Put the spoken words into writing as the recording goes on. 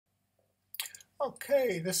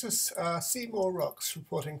Okay, this is Seymour Rocks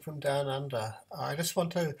reporting from Down Under. I just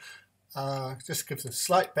want to just give a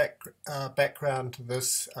slight background to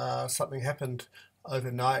this. Something happened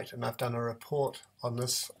overnight, and I've done a report on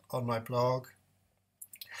this on my blog,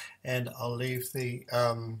 and I'll leave the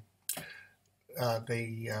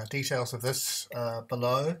details of this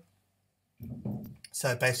below.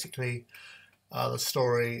 So basically, the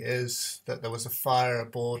story is that there was a fire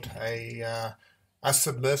aboard a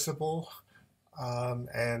submersible.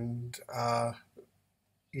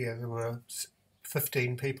 Yeah, there were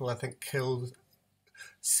 15 people, I think, killed,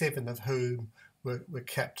 7 of whom were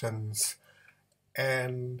captains,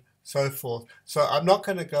 and so forth. So I'm not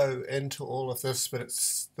going to go into all of this, but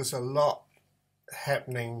there's a lot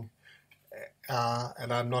happening,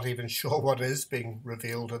 and I'm not even sure what is being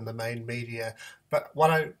revealed in the main media. But what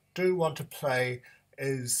I do want to play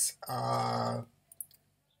is a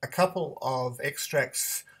couple of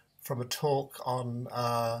extracts from a talk on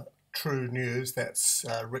TruNews. That's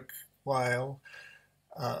Rick Weil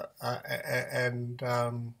and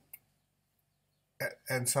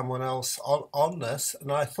someone else on this,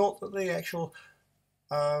 and I thought that the actual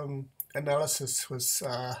analysis was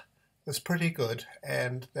pretty good,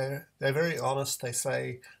 and they're very honest. They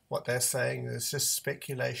say what they're saying is just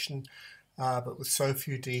speculation, but with so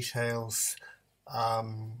few details.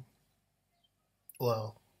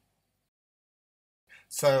 Well.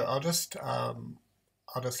 So I'll just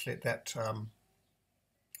let that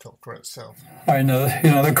talk for itself. I know,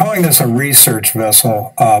 they're calling this a research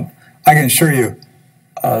vessel. I can assure you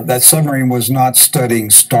that submarine was not studying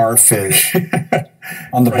starfish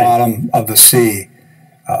on the bottom of the sea.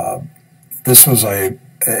 This was an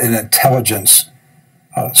intelligence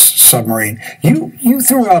submarine. You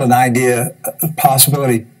threw out an idea, a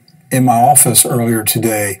possibility in my office earlier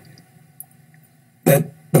today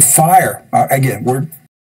that the fire, again, we're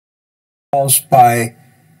caused by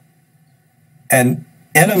an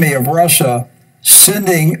enemy of Russia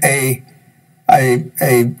sending a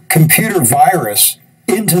computer virus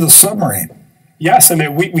into the submarine. Yes, I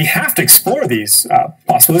mean, we have to explore these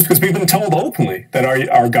possibilities because we've been told openly that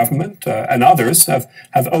our government and others have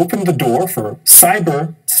opened the door for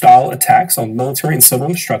cyber-style attacks on military and civil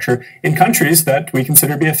infrastructure in countries that we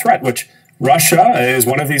consider to be a threat, which Russia is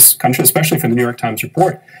one of these countries, especially from the New York Times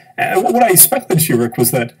report. And what I speculated to you, Rick,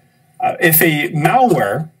 was that if a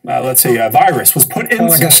malware, let's say a virus, was put in...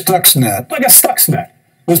 Like a Stuxnet,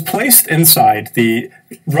 was placed inside the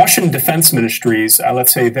Russian Defense Ministry's,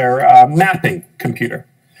 let's say their mapping computer.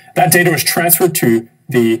 That data was transferred to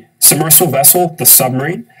the submersible vessel, the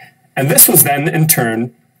submarine, and this was then, in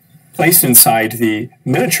turn, placed inside the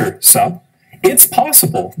miniature sub. It's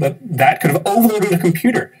possible that that could have overloaded a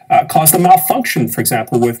computer, caused a malfunction, for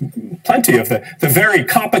example, with plenty of the very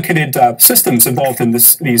complicated systems involved in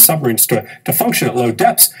these submarines to function at low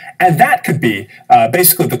depths. And that could be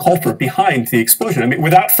basically the culprit behind the explosion. I mean,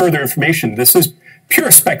 without further information, this is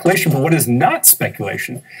pure speculation, but what is not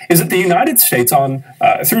speculation is that the United States, through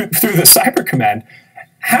the Cyber Command,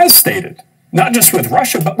 has stated, not just with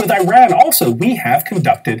Russia, but with Iran also, we have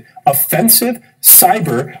conducted offensive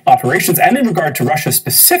cyber operations, and in regard to Russia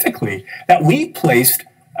specifically, that we placed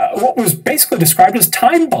what was basically described as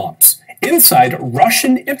time bombs inside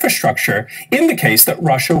Russian infrastructure in the case that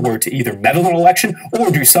Russia were to either meddle in an election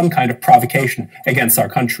or do some kind of provocation against our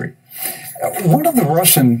country. One of the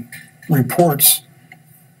Russian reports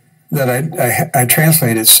that I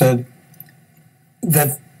translated said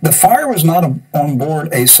that the fire was not on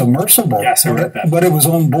board a submersible, yes, I read that. But it was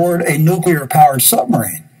on board a nuclear-powered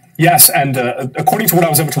submarine. Yes, and according to what I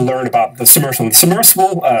was able to learn about the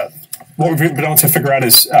submersible, what we've been able to figure out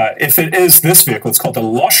is if it is this vehicle, it's called the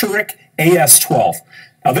Losherik AS-12.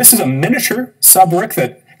 Now, this is a miniature sub-rig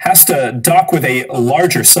that has to dock with a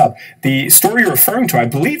larger sub. The story you're referring to, I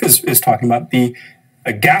believe, is talking about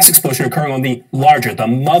a gas explosion occurring on the larger, the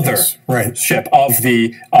mother ship of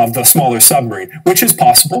the smaller submarine, which is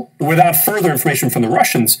possible. Without further information from the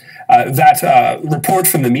Russians, that report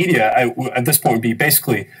from the media at this point would be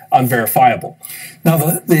basically unverifiable. Now,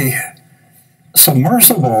 the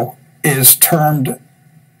submersible is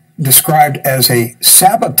described as a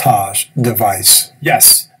sabotage device.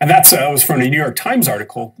 Yes, and that was from a New York Times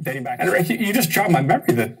article dating back. And you just jogged my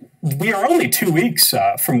memory that we are only 2 weeks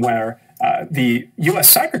from where the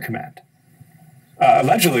U.S. Cyber Command,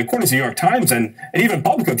 allegedly, according to the New York Times, and even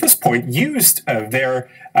public at this point, used their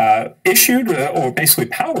issued or basically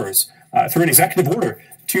powers through an executive order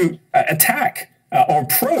to attack or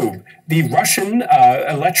probe the Russian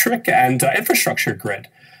electric and infrastructure grid.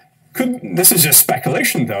 This is just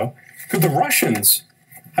speculation, though. Could the Russians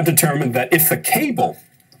have determined that if the cable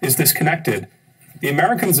is disconnected, the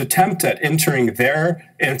Americans' attempt at entering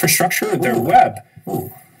their infrastructure, their web,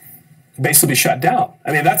 basically shut down.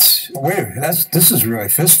 I mean, that's... Wait a minute, this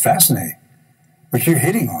is fascinating, what you're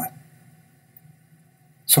hitting on.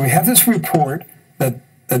 So we have this report that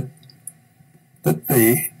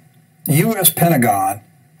the U.S. Pentagon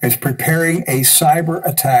is preparing a cyber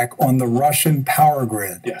attack on the Russian power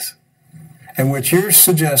grid. Yes. And what you're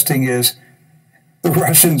suggesting is the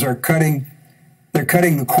Russians are cutting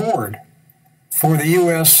the cord for the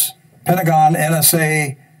U.S. Pentagon,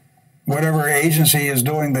 NSA, whatever agency is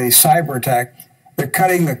doing the cyber attack. They're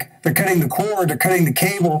cutting the cord. They're cutting the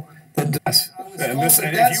cable.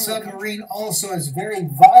 That submarine also is very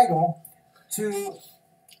vital to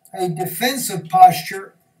a defensive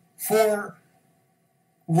posture for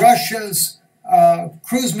Russia's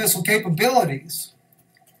cruise missile capabilities.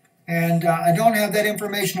 And I don't have that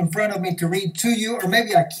information in front of me to read to you, or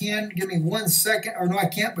maybe I can. Give me 1 second. Or no, I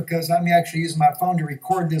can't, because I'm actually using my phone to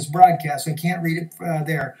record this broadcast, so I can't read it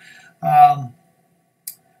there. I'll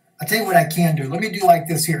tell you what I can do. Let me do like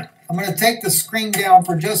this here. I'm going to take the screen down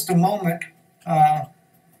for just a moment,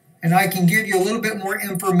 and I can give you a little bit more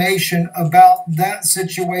information about that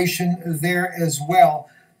situation there as well.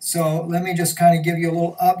 So let me just kind of give you a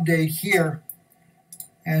little update here.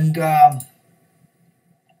 And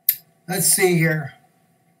let's see here.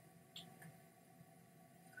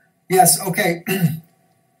 Yes, okay.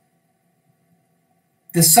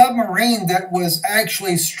 The submarine that was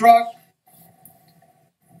actually struck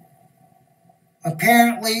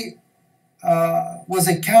apparently was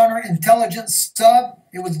a counterintelligence sub.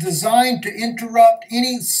 It was designed to interrupt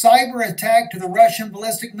any cyber attack to the Russian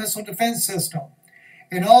ballistic missile defense system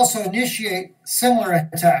and also initiate similar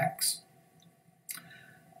attacks.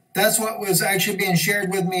 That's what was actually being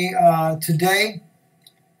shared with me today.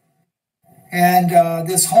 And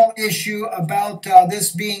this whole issue about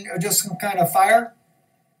this being just some kind of fire,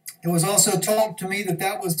 it was also told to me that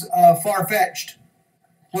that was far-fetched,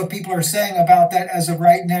 what people are saying about that as of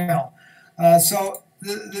right now. So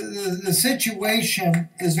the situation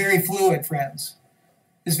is very fluid, friends.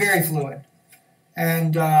 It's very fluid.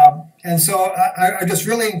 And so I just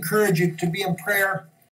really encourage you to be in prayer